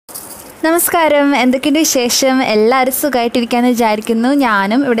നമസ്കാരം, എന്തൊക്കെയുണ്ട് വിശേഷം? എല്ലാവരും സുഖമായിട്ടിരിക്കാമെന്ന് വിചാരിക്കുന്നു.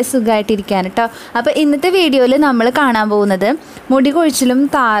 ഞാനും ഇവിടെ സുഖമായിട്ടിരിക്കുകയാണ് കേട്ടോ. അപ്പോൾ ഇന്നത്തെ വീഡിയോയിൽ നമ്മൾ കാണാൻ പോകുന്നത് മുടി കൊഴിച്ചിലും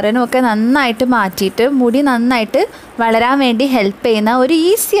താരനും ഒക്കെ നന്നായിട്ട് മാറ്റിയിട്ട് മുടി നന്നായിട്ട് വളരാൻ വേണ്ടി ഹെൽപ്പ് ചെയ്യുന്ന ഒരു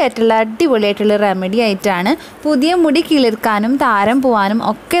ഈസി ആയിട്ടുള്ള അടിപൊളിയായിട്ടുള്ള റെമഡി ആയിട്ടാണ്. പുതിയ മുടി കിളിർക്കാനും താരം പോകാനും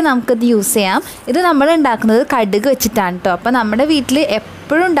ഒക്കെ നമുക്കിത് യൂസ് ചെയ്യാം. ഇത് നമ്മൾ ഉണ്ടാക്കുന്നത് കടുക് വെച്ചിട്ടാണ് കേട്ടോ. അപ്പോൾ നമ്മുടെ വീട്ടിൽ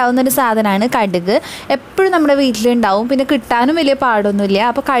എപ്പോഴും ഉണ്ടാകുന്നൊരു സാധനമാണ് കടുക്. എപ്പോഴും നമ്മുടെ വീട്ടിലുണ്ടാവും, പിന്നെ കിട്ടാനും വലിയ പാടൊന്നുമില്ല.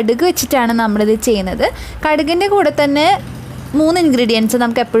 അപ്പോൾ കടുക് വെച്ചിട്ടാണ് നമ്മളിത് ചെയ്യുന്നത്. കടുകിൻ്റെ കൂടെ തന്നെ 3 ഇൻഗ്രീഡിയൻസ്,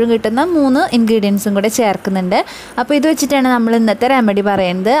 നമുക്ക് എപ്പോഴും കിട്ടുന്ന 3 ഇൻഗ്രീഡിയൻസും കൂടെ ചേർക്കുന്നുണ്ട്. അപ്പോൾ ഇത് വെച്ചിട്ടാണ് നമ്മൾ ഇന്നത്തെ റെമഡി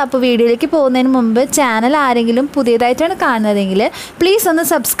പറയുന്നത്. അപ്പോൾ വീഡിയോയിലേക്ക് പോകുന്നതിന് മുമ്പ് ചാനൽ ആരെങ്കിലും പുതിയതായിട്ടാണ് കാണുന്നതെങ്കിൽ പ്ലീസ് ഒന്ന്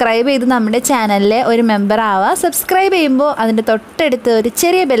സബ്സ്ക്രൈബ് ചെയ്ത് നമ്മുടെ ചാനലിലെ ഒരു മെമ്പർ ആവുക. സബ്സ്ക്രൈബ് ചെയ്യുമ്പോൾ അതിൻ്റെ തൊട്ടടുത്ത് ഒരു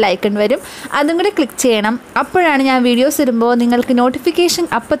ചെറിയ ബെല്ലൈക്കൺ വരും, അതും കൂടി ക്ലിക്ക് ചെയ്യണം. അപ്പോഴാണ് ഞാൻ വീഡിയോസ് ഇടുമ്പോൾ നിങ്ങൾക്ക് നോട്ടിഫിക്കേഷൻ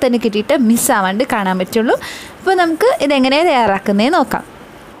അപ്പോൾ തന്നെ കിട്ടിയിട്ട് മിസ്സാവാണ്ട് കാണാൻ പറ്റുള്ളൂ. അപ്പോൾ നമുക്ക് ഇതെങ്ങനെ തയ്യാറാക്കുന്നതെന്ന് നോക്കാം.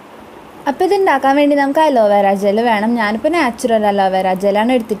 അപ്പോൾ ഇതുണ്ടാക്കാൻ വേണ്ടി നമുക്ക് അലോവേര ജെൽ വേണം. ഞാനിപ്പോൾ നാച്ചുറൽ അലോവേര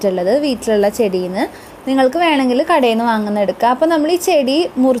ജെല്ലാണ് എടുത്തിട്ടുള്ളത്, വീട്ടിലുള്ള ചെടിയിൽ നിന്ന്. നിങ്ങൾക്ക് വേണമെങ്കിൽ കടയിൽ നിന്ന് വാങ്ങുന്ന എടുക്കുക. അപ്പോൾ നമ്മൾ ഈ ചെടി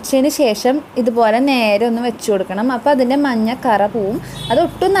മുറിച്ചതിന് ശേഷം ഇതുപോലെ നേരെ ഒന്ന് വെച്ച് കൊടുക്കണം. അപ്പോൾ അതിൻ്റെ മഞ്ഞ കറ പോവും.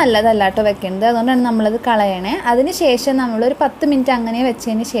 അതൊട്ടും നല്ലതല്ല കേട്ടോ വെക്കുന്നത്, അതുകൊണ്ടാണ് നമ്മളത് കളയണേ. അതിന് ശേഷം നമ്മളൊരു 10 മിനിറ്റ് അങ്ങനെ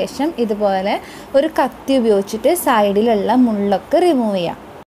വെച്ചതിന് ശേഷം ഇതുപോലെ ഒരു കത്തി ഉപയോഗിച്ചിട്ട് സൈഡിലുള്ള മുള്ളൊക്കെ റിമൂവ് ചെയ്യാം.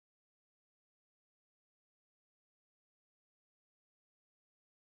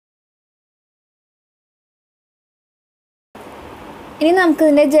 ഇനി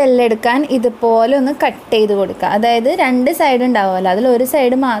നമുക്കിതിൻ്റെ ജെല്ലെടുക്കാൻ ഇതുപോലെ ഒന്ന് കട്ട് ചെയ്ത് കൊടുക്കുക. അതായത് 2 സൈഡ് ഉണ്ടാവുമല്ലോ, അതിലൊരു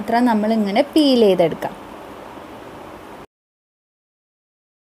സൈഡ് മാത്രം നമ്മളിങ്ങനെ പീൽ ചെയ്തെടുക്കാം.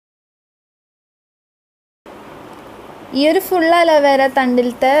 ഈ ഒരു ഫുൾ അലോവേര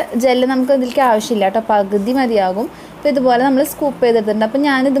തണ്ടിലത്തെ ജെല്ല് നമുക്ക് ഇതിലേക്ക് ആവശ്യമില്ല കേട്ടോ, പകുതി മതിയാകും. അപ്പോൾ ഇതുപോലെ നമ്മൾ സ്കൂപ്പ് ചെയ്തെടുത്തിട്ടുണ്ട്. അപ്പോൾ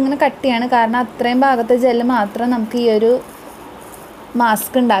ഞാനിതിങ്ങനെ കട്ട് ചെയ്യാണ്, കാരണം അത്രയും ഭാഗത്തെ ജെല്ല് മാത്രം നമുക്ക് ഈ ഒരു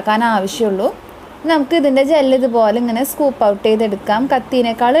മാസ്ക് ഉണ്ടാക്കാൻ ആവശ്യമുള്ളൂ. നമുക്ക് ഇതിൻ്റെ ജെല്ല് ഇതുപോലെ ഇങ്ങനെ സ്കൂപ്പ് ഔട്ട് ചെയ്തെടുക്കാം.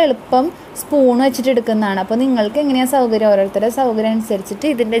 കത്തീനേക്കാൾ എളുപ്പം സ്പൂൺ വെച്ചിട്ട് എടുക്കുന്നതാണ്. അപ്പോൾ നിങ്ങൾക്ക് എങ്ങനെയാണ് സൗകര്യം, ഓരോരുത്തരുടെ സൗകര്യം അനുസരിച്ചിട്ട്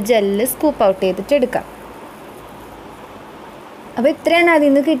ഇതിൻ്റെ ജെല്ല് സ്കൂപ്പ് ഔട്ട് ചെയ്തിട്ട് എടുക്കാം. അപ്പോൾ ഇത്രയാണ് അതിൽ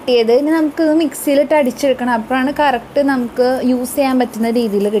നിന്ന് കിട്ടിയത്. ഇനി നമുക്കിത് മിക്സിയിലിട്ട് അടിച്ചെടുക്കണം, അപ്പോഴാണ് കറക്റ്റ് നമുക്ക് യൂസ് ചെയ്യാൻ പറ്റുന്ന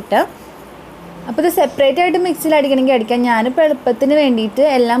രീതിയിൽ കിട്ടുക. അപ്പോൾ ഇത് സെപ്പറേറ്റ് ആയിട്ട് മിക്സിയിൽ അടിക്കണമെങ്കിൽ അടിക്കാം. ഞാനിപ്പോൾ എളുപ്പത്തിന് വേണ്ടിയിട്ട്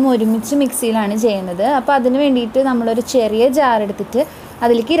എല്ലാം ഒരുമിച്ച് മിക്സിയിലാണ് ചെയ്യുന്നത്. അപ്പോൾ അതിന് വേണ്ടിയിട്ട് നമ്മളൊരു ചെറിയ ജാർ എടുത്തിട്ട്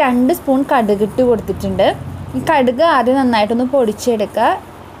അതിലേക്ക് 2 സ്പൂൺ കടുക് ഇട്ട് കൊടുത്തിട്ടുണ്ട്. ഈ കടുക് ആദ്യം നന്നായിട്ടൊന്ന് പൊടിച്ചെടുക്കുക.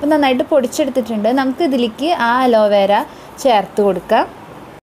 അപ്പോൾ നന്നായിട്ട് പൊടിച്ചെടുത്തിട്ടുണ്ട്. നമുക്ക് ഇതിലേക്ക് ആ അലോവേര ചേർത്ത് കൊടുക്കാം.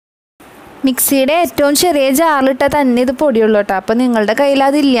 മിക്സിയുടെ ഏറ്റവും ചെറിയ ജാറിലിട്ടാൽ തന്നെ ഇത് പൊടിയുള്ളൂ കേട്ടോ. അപ്പോൾ നിങ്ങളുടെ കയ്യിൽ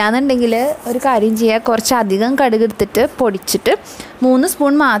അതില്ലാന്നുണ്ടെങ്കിൽ ഒരു കാര്യം ചെയ്യുക, കുറച്ചധികം കടുക് എടുത്തിട്ട് പൊടിച്ചിട്ട് 3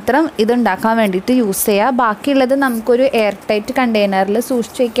 സ്പൂൺ മാത്രം ഇതുണ്ടാക്കാൻ വേണ്ടിയിട്ട് യൂസ് ചെയ്യുക. ബാക്കിയുള്ളത് നമുക്കൊരു എയർ ടൈറ്റ് കണ്ടെയ്നറിൽ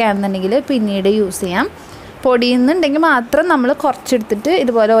സൂക്ഷിച്ച് വയ്ക്കുകയാണെന്നുണ്ടെങ്കിൽ പിന്നീട് യൂസ് ചെയ്യാം. പൊടിയുന്നുണ്ടെങ്കിൽ മാത്രം നമ്മൾ കുറച്ചെടുത്തിട്ട്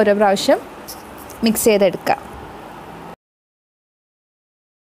ഇതുപോലെ ഓരോ പ്രാവശ്യം മിക്സ് ചെയ്തെടുക്കുക.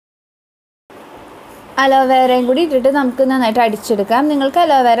 അലോവേരയും കൂടി ഇട്ടിട്ട് നമുക്ക് നന്നായിട്ട് അടിച്ചെടുക്കാം. നിങ്ങൾക്ക്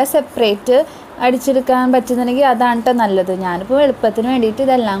അലോവേര സെപ്പറേറ്റ് അടിച്ചെടുക്കാൻ പറ്റുന്നുണ്ടെങ്കിൽ അതാണ് കേട്ടോ നല്ലത്. ഞാനിപ്പോൾ എളുപ്പത്തിന് വേണ്ടിയിട്ട്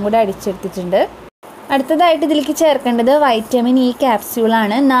ഇതെല്ലാം കൂടി അടിച്ചെടുത്തിട്ടുണ്ട്. അടുത്തതായിട്ട് ഇതിലേക്ക് ചേർക്കേണ്ടത് വൈറ്റമിൻ ഇ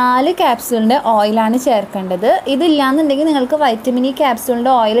ക്യാപ്സ്യൂളാണ്. 4 ക്യാപ്സ്യൂളിൻ്റെ ഓയിലാണ് ചേർക്കേണ്ടത്. ഇതില്ലാന്നുണ്ടെങ്കിൽ നിങ്ങൾക്ക് വൈറ്റമിൻ ഇ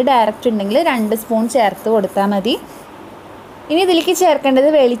ക്യാപ്സ്യൂളിൻ്റെ ഓയിൽ ഡയറക്റ്റ് ഉണ്ടെങ്കിൽ 2 സ്പൂൺ ചേർത്ത് കൊടുത്താൽ മതി. ഇനി ഇതിലേക്ക് ചേർക്കേണ്ടത്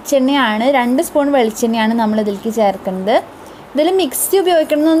വെളിച്ചെണ്ണയാണ്. 2 സ്പൂൺ വെളിച്ചെണ്ണയാണ് നമ്മൾ ഇതിലേക്ക് ചേർക്കുന്നത്. ഇതിൽ മിക്സി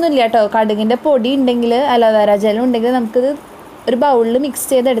ഉപയോഗിക്കണമെന്നൊന്നുമില്ല കേട്ടോ. കടുകിൻ്റെ പൊടി ഉണ്ടെങ്കിൽ അലോവേര ജെല്ലും ഉണ്ടെങ്കിൽ നമുക്കിത് ഒരു ബൗളിൽ മിക്സ്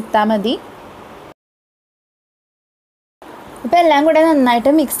ചെയ്തെടുത്താൽ മതി. ഇപ്പോൾ എല്ലാം കൂടെ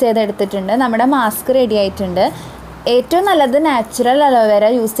നന്നായിട്ട് മിക്സ് ചെയ്തെടുത്തിട്ടുണ്ട്. നമ്മുടെ മാസ്ക് റെഡി ആയിട്ടുണ്ട്. ഏറ്റവും നല്ലത് നാച്ചുറൽ അലോവേര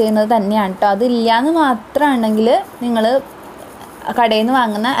യൂസ് ചെയ്യുന്നത് തന്നെയാണ് കേട്ടോ. അതില്ലാന്ന് മാത്രമാണെങ്കിൽ നിങ്ങൾ കടയിൽ നിന്ന്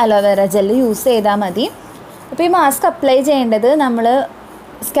വാങ്ങുന്ന അലോവേര ജെല്ല് യൂസ് ചെയ്താൽ മതി. അപ്പോൾ ഈ മാസ്ക് അപ്ലൈ ചെയ്യേണ്ടത് നമ്മൾ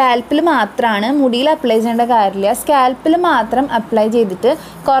സ്കാൽപ്പിൽ മാത്രമാണ്, മുടിയിൽ അപ്ലൈ ചെയ്യേണ്ട കാര്യമില്ല. സ്കാൽപ്പിൽ മാത്രം അപ്ലൈ ചെയ്തിട്ട്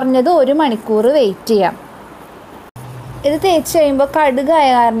കുറഞ്ഞത് 1 മണിക്കൂർ വെയിറ്റ് ചെയ്യാം. ഇത് തേച്ച് കഴിയുമ്പോൾ കടുകായ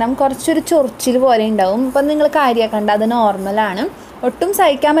കാരണം കുറച്ചൊരു ചൊറിച്ചിൽ പോലെ ഉണ്ടാവും. ഇപ്പം നിങ്ങൾ കാര്യമാക്കണ്ട, അത് നോർമലാണ്. ഒട്ടും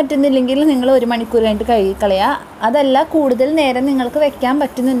സഹിക്കാൻ പറ്റുന്നില്ലെങ്കിൽ നിങ്ങൾ 1 മണിക്കൂർ കഴിഞ്ഞിട്ട് കഴുകിക്കളയുക. അതല്ല, കൂടുതൽ നേരം നിങ്ങൾക്ക് വെക്കാൻ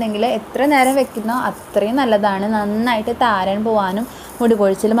പറ്റുന്നുണ്ടെങ്കിൽ എത്ര നേരം വെക്കുന്നോ അത്രയും നല്ലതാണ്. നന്നായിട്ട് താരൻ പോകാനും മുടി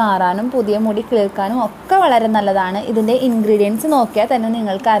കൊഴിച്ചിൽ മാറാനും പുതിയ മുടി കിളിർക്കാനും ഒക്കെ വളരെ നല്ലതാണ്. ഇതിൻ്റെ ഇൻഗ്രീഡിയൻസ് നോക്കിയാൽ തന്നെ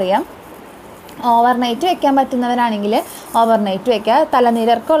നിങ്ങൾക്കറിയാം. ഓവർനൈറ്റ് വെക്കാൻ പറ്റുന്നവരാണെങ്കിൽ ഓവർനൈറ്റ് വെക്കുക.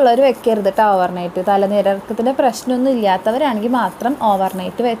 തലനീരർക്കമുള്ളവർ വെക്കരുത് കേട്ടോ ഓവർനൈറ്റ്. തലനീരർക്കത്തിൻ്റെ പ്രശ്നമൊന്നും ഇല്ലാത്തവരാണെങ്കിൽ മാത്രം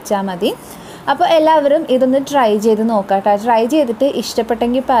ഓവർനൈറ്റ് വെച്ചാൽ മതി. അപ്പോൾ എല്ലാവരും ഇതൊന്ന് ട്രൈ ചെയ്ത് നോക്കാം കേട്ടോ. ട്രൈ ചെയ്തിട്ട്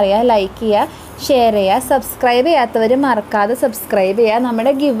ഇഷ്ടപ്പെട്ടെങ്കിൽ പറയുക, ലൈക്ക് ചെയ്യുക, ഷെയർ ചെയ്യുക. സബ്സ്ക്രൈബ് ചെയ്യാത്തവർ മറക്കാതെ സബ്സ്ക്രൈബ് ചെയ്യുക.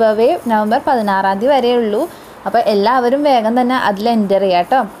 നമ്മുടെ ഗിവ് അവേ നവംബർ 16 വരെ ഉള്ളൂ. അപ്പോൾ എല്ലാവരും വേഗം തന്നെ അതിൽ എൻ്റർ ചെയ്യുക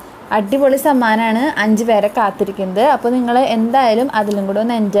കേട്ടോ. അടിപൊളി സമ്മാനമാണ് 5 പേരെ കാത്തിരിക്കുന്നത്. അപ്പോൾ നിങ്ങൾ എന്തായാലും അതിലും കൂടെ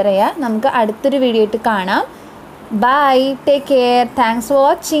ഒന്ന് എൻജോയ് ചെയ്യുക. നമുക്ക് അടുത്തൊരു വീഡിയോ ആയിട്ട് കാണാം. By, take care, thanks for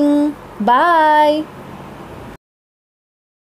watching, by.